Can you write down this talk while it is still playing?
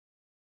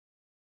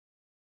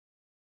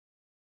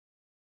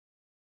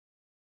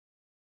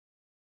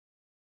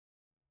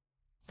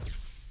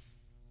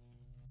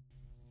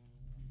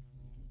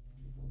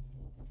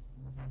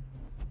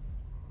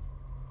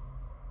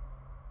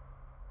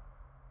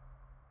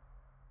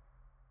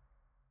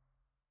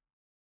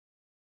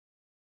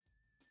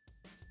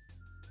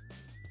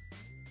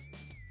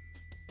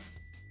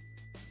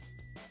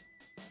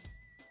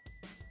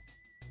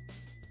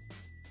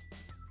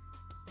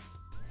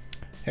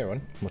Hey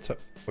everyone, what's up?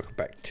 Welcome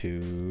back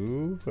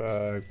to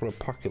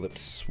Grillpocalypse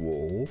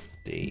Swole,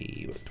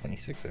 day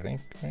 26, I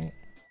think, right?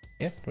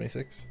 Yeah,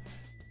 26.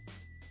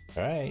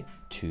 Alright,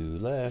 2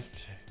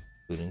 left,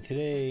 including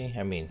today.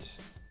 I mean,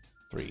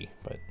 3,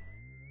 but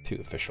 2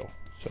 official,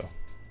 so.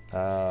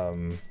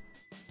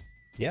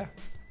 Yeah.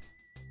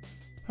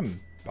 I'm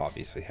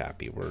obviously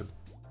happy we're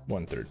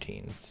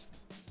 113. It's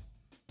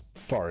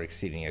far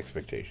exceeding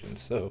expectations,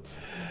 so.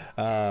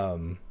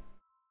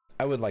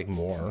 I would like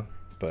more,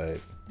 but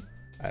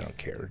I don't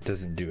care. It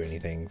doesn't do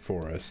anything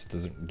for us. It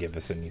doesn't give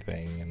us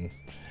anything. And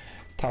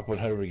top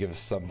 100 would give us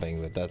something,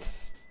 but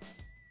that's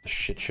a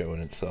shit show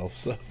in itself.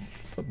 So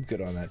I'm good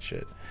on that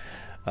shit.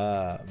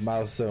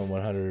 Milestone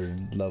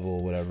 100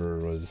 level, whatever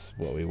was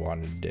what we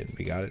wanted, and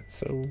we got it.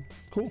 So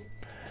cool.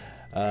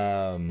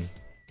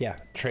 Yeah,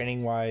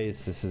 training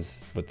wise, this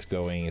is what's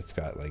going. It's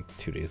got like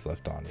 2 days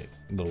left on it.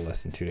 A little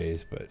less than 2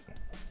 days, but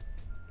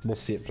we'll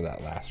see it for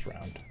that last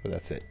round. But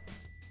that's it.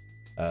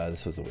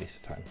 This was a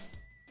waste of time.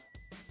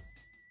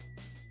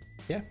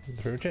 Yeah, that's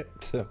pretty much it.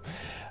 So,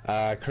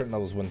 current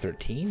level is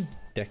 113.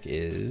 Deck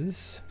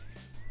is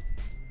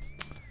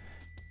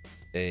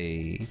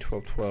a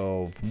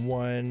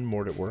 12-12-1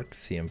 Mort at Work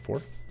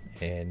CM4,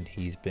 and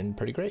he's been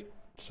pretty great.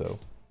 So,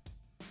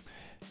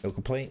 no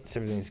complaints.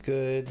 Everything's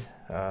good.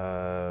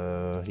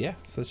 Yeah,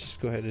 so let's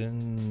just go ahead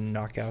and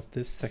knock out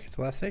this second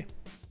to last day.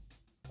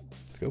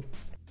 Let's go.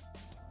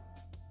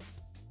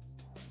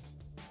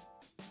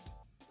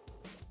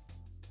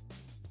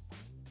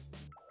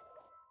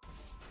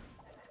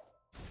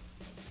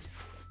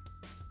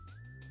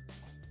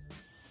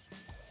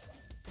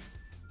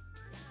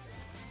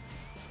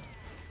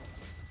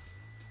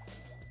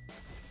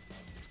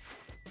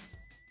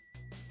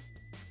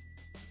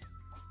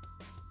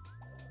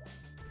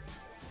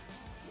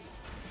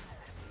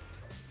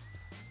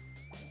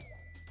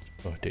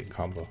 Oh, it did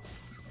combo.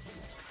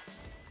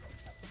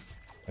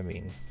 I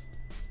mean,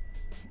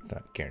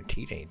 not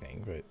guaranteed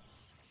anything, but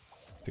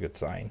it's a good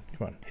sign.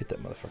 Come on, hit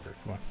that motherfucker.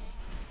 Come on.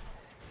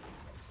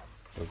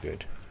 Oh,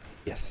 good.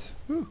 Yes.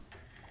 Woo.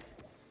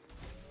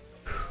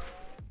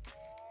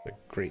 A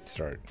great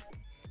start.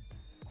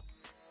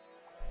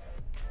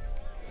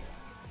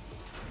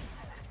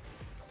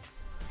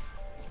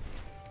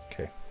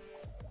 Okay.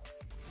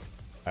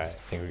 All right,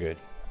 I think we're good.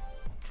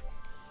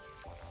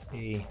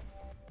 Hey.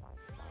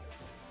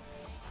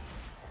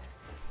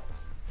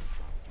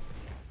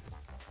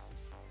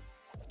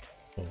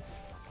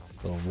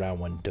 Little round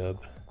 1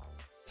 dub,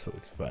 so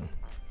it's fun.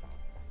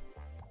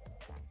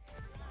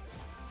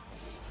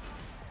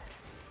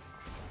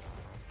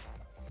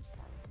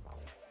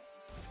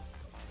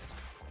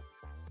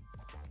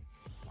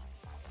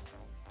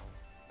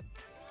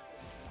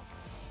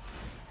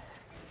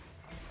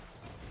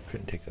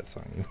 Couldn't take that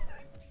song anymore.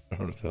 I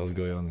don't know what the hell's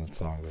going on in that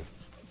song, but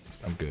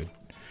I'm good.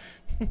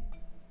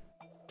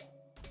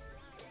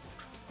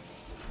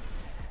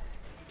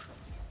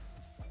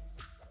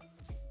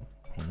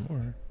 One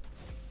more.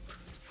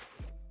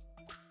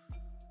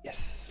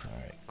 Yes. All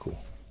right. Cool.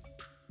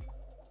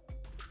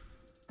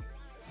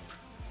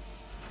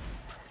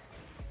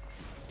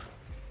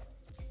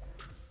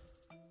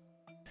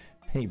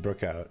 He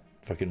broke out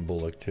fucking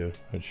Bullock too,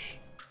 which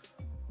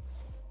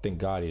thank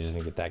God he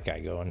doesn't get that guy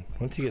going.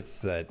 Once he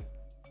gets that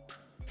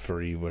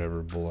free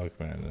whatever Bullock,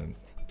 man,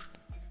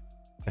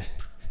 then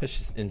it's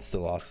just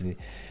insta loss. And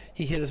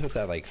he hit us with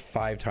that like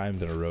 5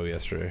 times in a row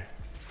yesterday.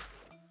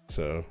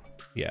 So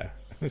yeah.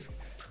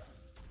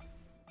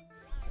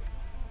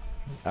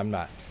 I'm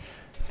not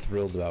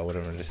thrilled about what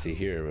I'm going to see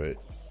here, but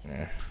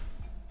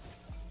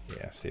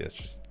yeah, see, that's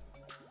just,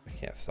 I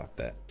can't stop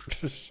that.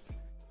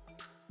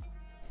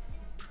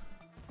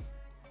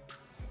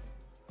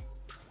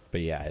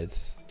 But yeah,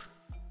 it's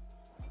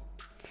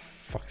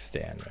fuck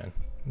Stan, man.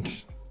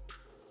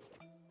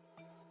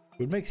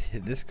 What makes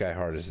this guy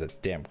hard is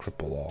that damn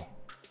cripple wall,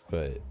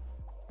 but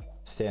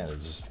Stan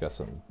has just got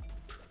some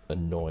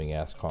annoying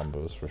ass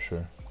combos for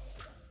sure.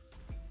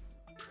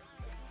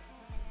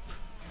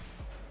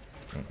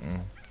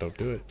 Don't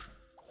do it.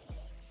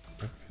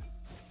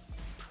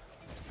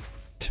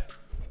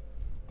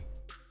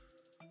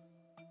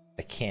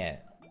 I can't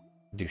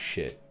do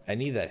shit. I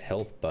need that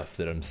health buff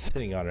that I'm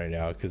sitting on right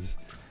now because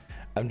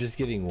I'm just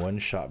getting one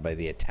shot by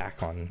the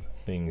attack on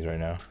things right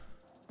now.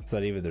 It's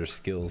not even their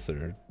skills that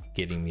are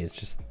getting me, it's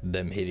just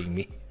them hitting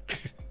me.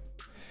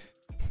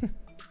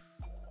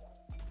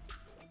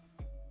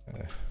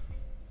 uh.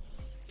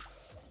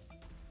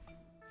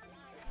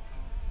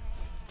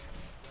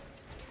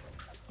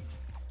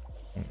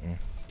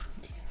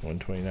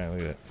 129,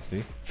 look at that.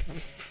 See?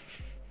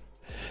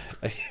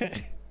 I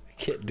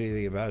can't do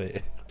anything about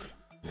it.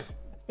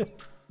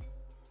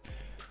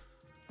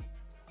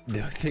 The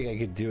only thing I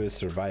could do is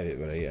survive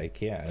it, but I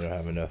can't. I don't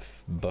have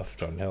enough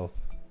buffed on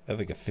health. I have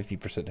like a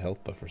 50%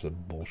 health buff or some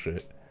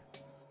bullshit.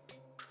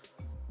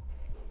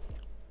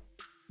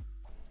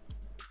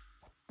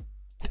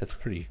 That's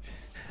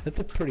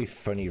a pretty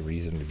funny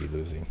reason to be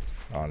losing,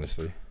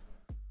 honestly.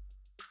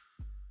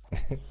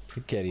 I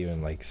can't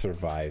even like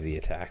survive the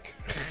attack.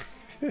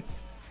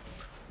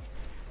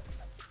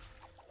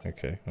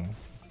 Okay, well,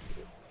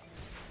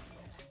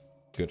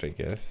 good, I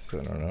guess.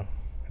 I don't know.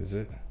 Is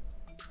it?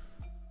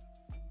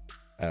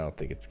 I don't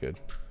think it's good,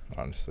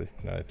 honestly,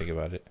 now that I think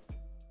about it.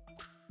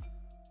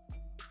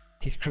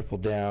 He's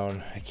crippled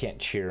down. I can't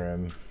cheer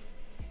him.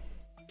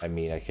 I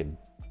mean, I could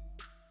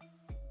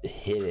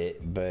hit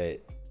it, but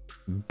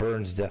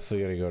Burn's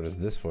definitely gonna go to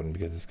this one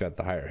because it's got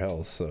the higher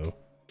health, so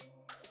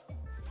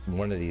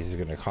one of these is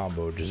gonna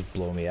combo, just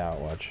blow me out.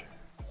 Watch.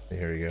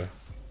 Here we go.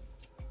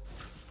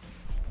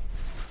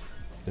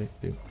 There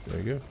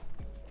you go.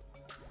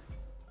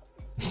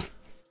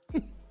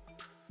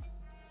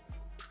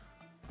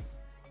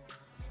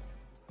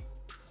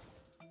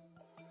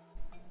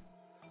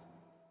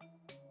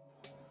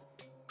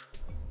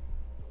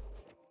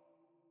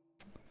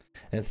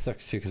 And it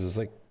sucks too because there's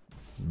like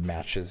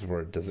matches where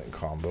it doesn't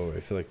combo. I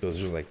feel like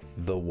those are like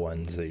the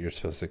ones that you're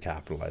supposed to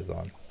capitalize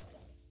on.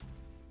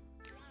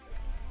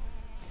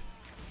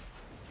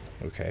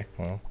 Okay,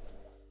 well,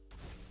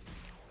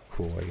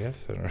 cool, I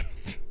guess. I don't know.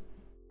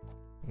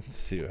 Let's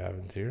see what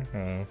happens here.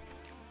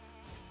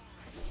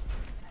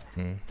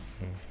 Don't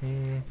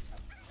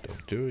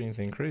do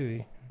anything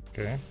crazy.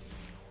 Okay.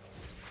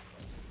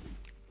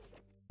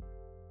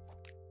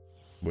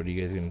 What are you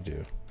guys gonna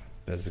do?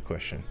 That is the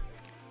question.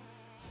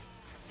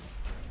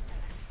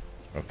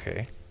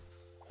 Okay.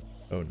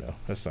 Oh no,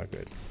 that's not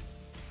good.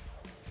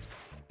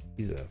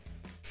 He's a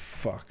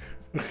fuck.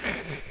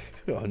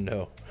 Oh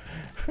no.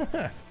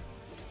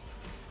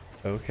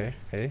 Okay,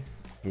 hey.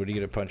 What are you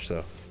gonna punch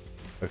though?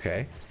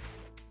 Okay.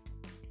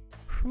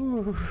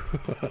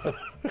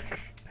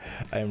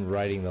 I'm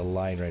riding the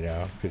line right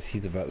now because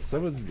he's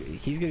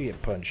gonna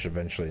get punched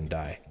eventually and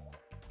die.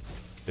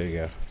 There you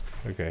go.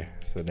 Okay,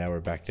 so now we're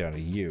back down to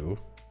you.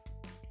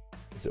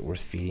 Is it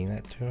worth feeding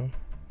that to him?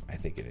 I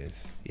think it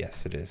is.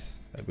 Yes, it is.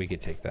 We could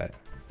take that.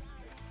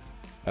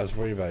 I was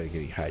worried about it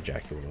getting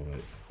hijacked a little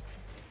bit.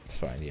 It's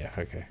fine. Yeah.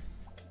 Okay.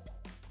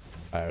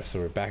 All right. So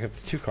we're back up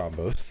to 2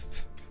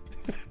 combos.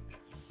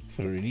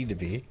 So we need to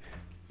be.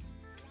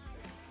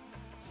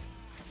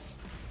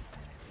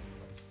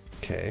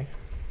 Okay.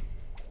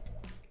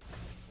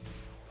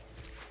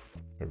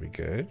 Are we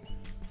good?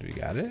 Do we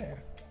got it?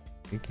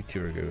 I think you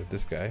 2 are good with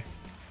this guy.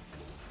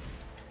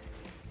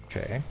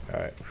 Okay.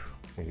 All right.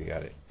 I think we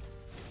got it.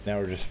 Now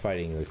we're just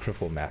fighting the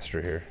cripple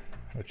master here,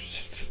 which is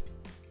just,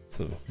 it's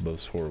the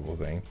most horrible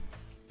thing.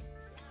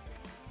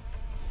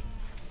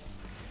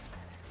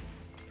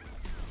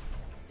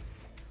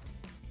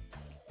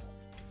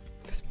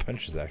 This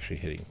punch is actually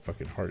hitting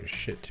fucking hard as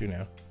shit too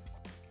now.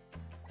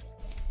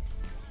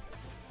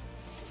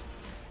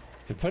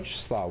 If it punched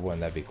slot 1,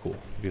 that'd be cool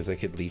because I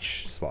could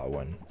leech slot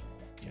 1,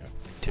 you know,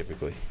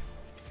 typically.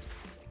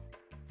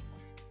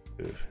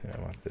 Ooh, yeah,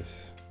 I want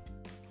this.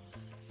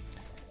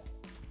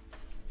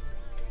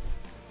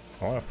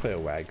 I want to play a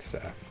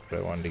Wagstaff, but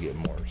I wanted to get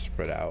more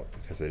spread out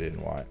because I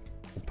didn't want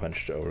the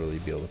punch to overly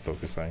be able to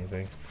focus on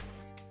anything.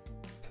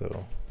 So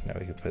now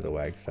we can play the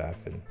Wagstaff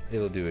and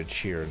it'll do a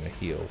cheer and a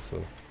heal. So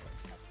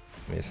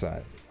I mean, it's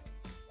not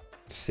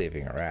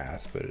saving our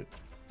ass, but it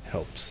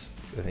helps,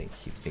 I think,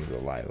 keep things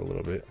alive a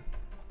little bit.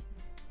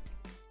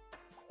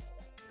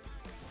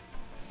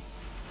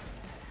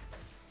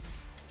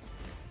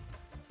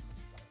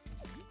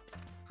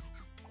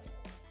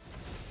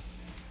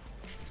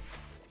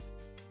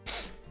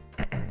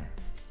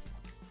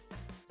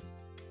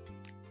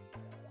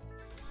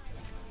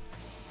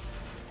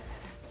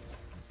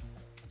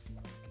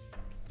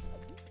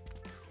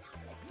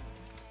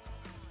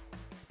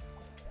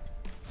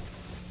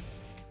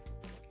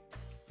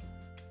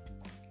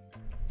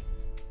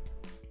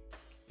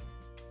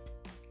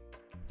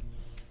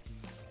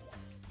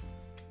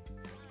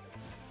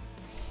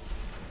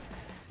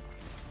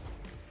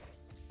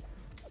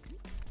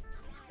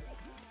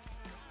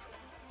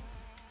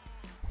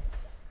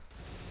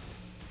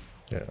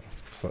 Yeah,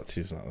 slot 2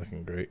 is not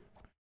looking great.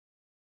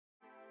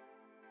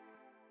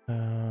 Go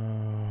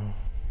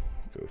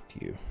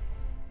with you.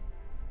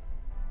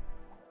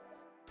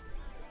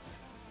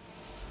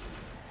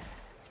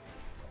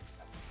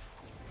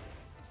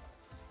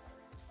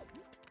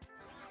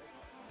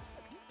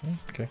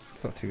 Okay,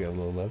 slot 2 got a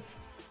little love.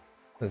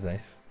 That's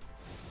nice.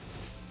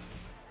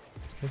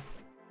 Okay,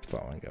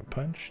 slot 1 got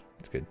punched.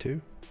 It's good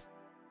too.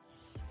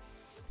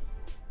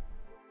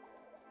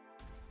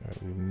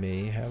 Alright, we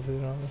may have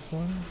it on this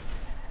one.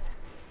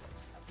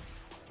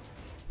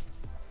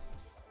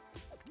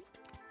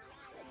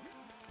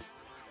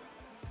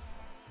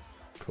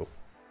 Cool.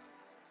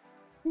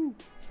 Woo.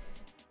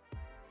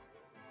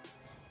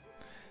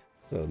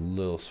 A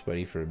little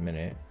sweaty for a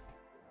minute.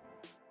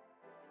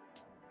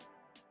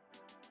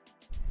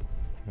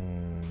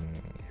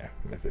 Yeah,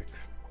 mythic.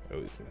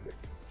 Always mythic.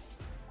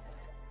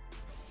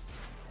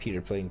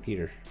 Peter playing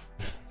Peter.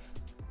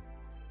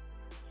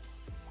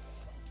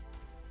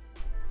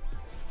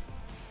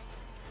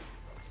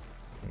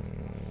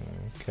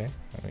 Okay,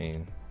 I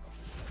mean,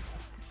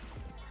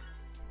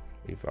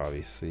 we've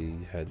obviously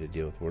had to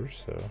deal with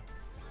worse, so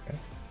okay.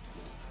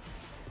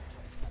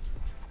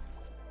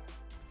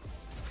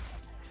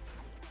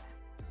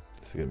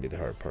 This is gonna be the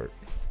hard part.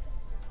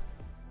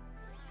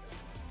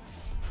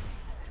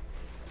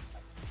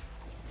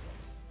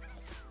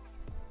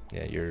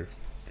 Yeah, you're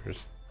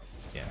just,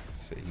 yeah,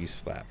 so you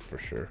slap for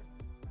sure.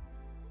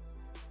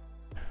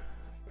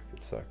 Fuck,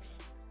 it sucks.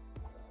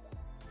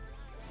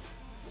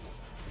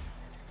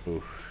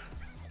 Oof.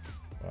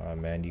 Oh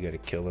man, you gotta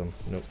kill him.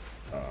 Nope.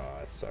 Oh,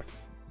 it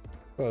sucks.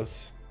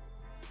 Close.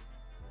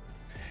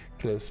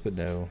 Close, but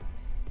no.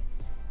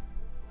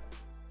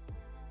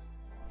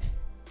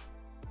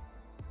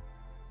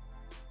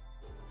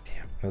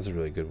 Damn, that was a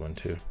really good one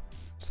too.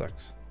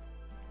 Sucks.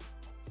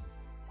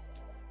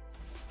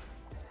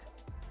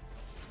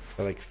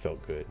 I like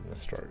felt good in the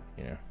start,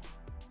 you know.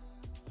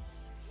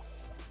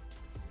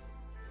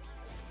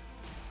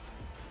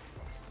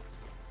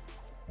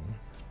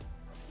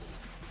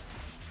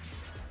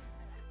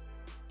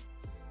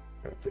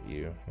 Gotta put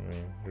you. I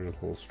mean, you're a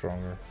little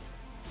stronger.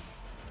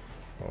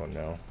 Oh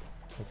no,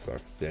 that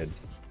sucks. Dead.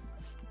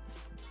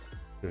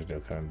 There's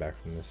no coming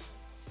back from this.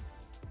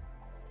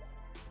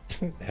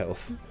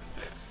 Health.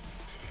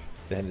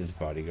 Then is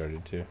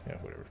bodyguarded too. Yeah,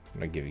 whatever. I'm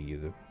not giving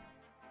you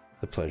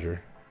the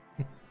pleasure.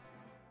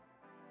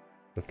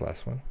 That's the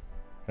last one.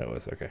 That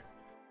was okay.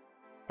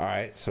 All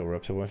right, so we're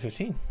up to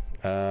 115.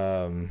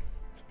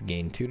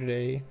 Gain 2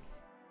 today.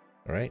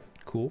 All right,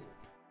 cool.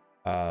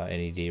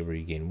 Any day where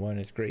you gain 1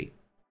 is great.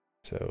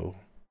 So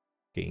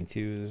gain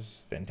 2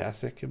 is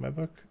fantastic in my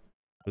book.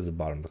 What does the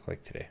bottom look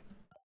like today?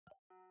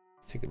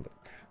 Let's take a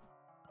look.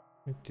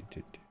 What?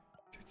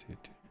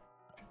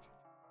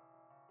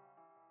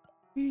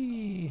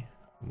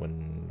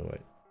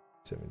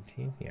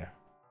 17? Yeah.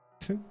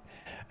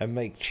 I'm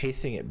like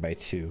chasing it by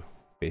 2,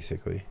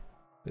 basically.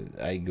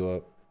 I go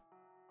up,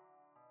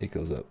 it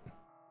goes up.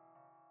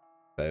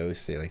 I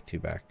always say like 2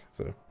 back.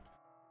 So,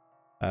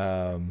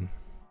 all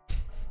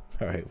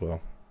right.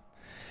 Well,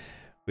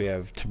 we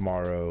have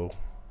tomorrow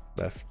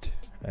left,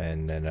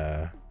 and then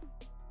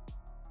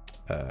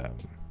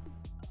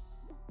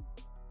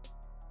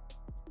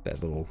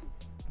that little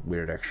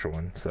weird extra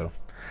one. So,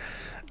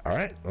 all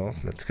right. Well,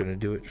 that's gonna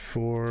do it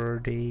for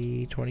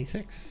day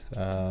 26.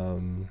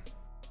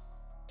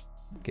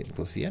 Getting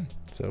close to the end.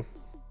 So,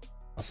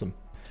 awesome.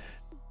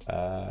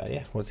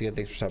 Yeah. Once again,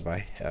 thanks for stopping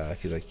by.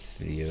 If you like this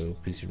video,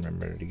 please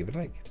remember to give it a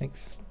like.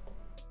 Thanks.